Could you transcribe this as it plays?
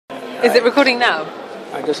Is it recording now?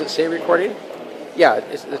 Does it say recording? Yeah,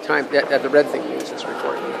 it's the time that the red thing means it's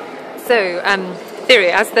recording. So, Thiru,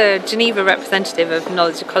 as the Geneva representative of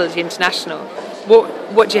Knowledge Ecology International,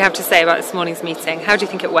 what do you have to say about this morning's meeting? How do you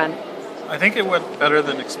think it went? I think it went better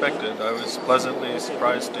than expected. I was pleasantly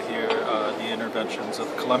surprised to hear the interventions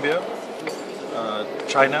of Colombia,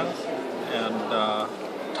 China, and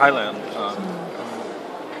Thailand.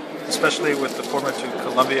 Especially with the former two,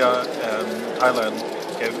 Colombia and Thailand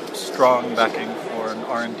gave strong backing for an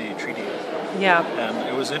R&D treaty. Yeah. And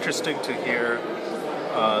it was interesting to hear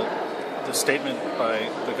the statement by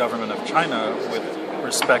the government of China with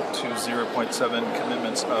respect to 0.7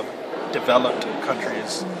 commitments of developed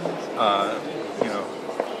countries,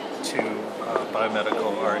 to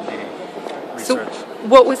biomedical R&D research. So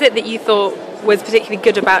what was it that you thought was particularly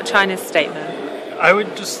good about China's statement? I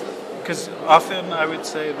would just, because often I would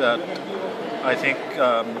say that I think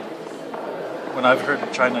when I've heard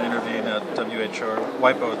China intervene at WHO or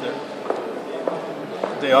WIPO,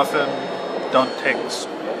 they often don't take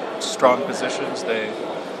strong positions.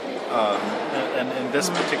 And in this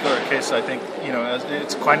particular case, I think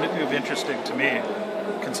it's kind of interesting to me,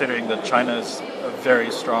 considering that China is a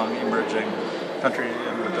very strong emerging country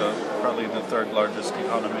and with probably the third largest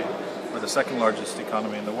economy or the second largest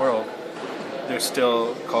economy in the world. They're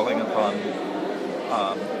still calling upon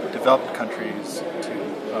developed countries to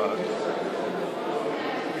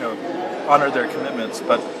honor their commitments.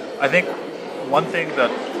 But I think one thing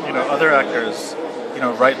that other actors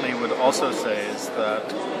rightly would also say is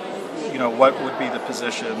that what would be the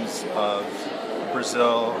positions of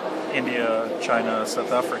Brazil, India, China,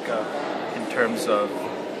 South Africa in terms of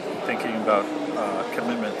thinking about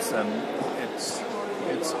commitments, and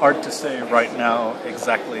it's hard to say right now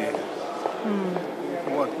exactly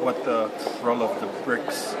what the role of the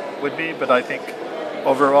BRICS would be, but I think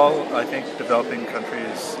overall, developing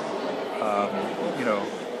countries,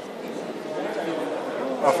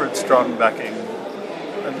 offered strong backing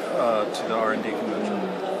to the R&D convention.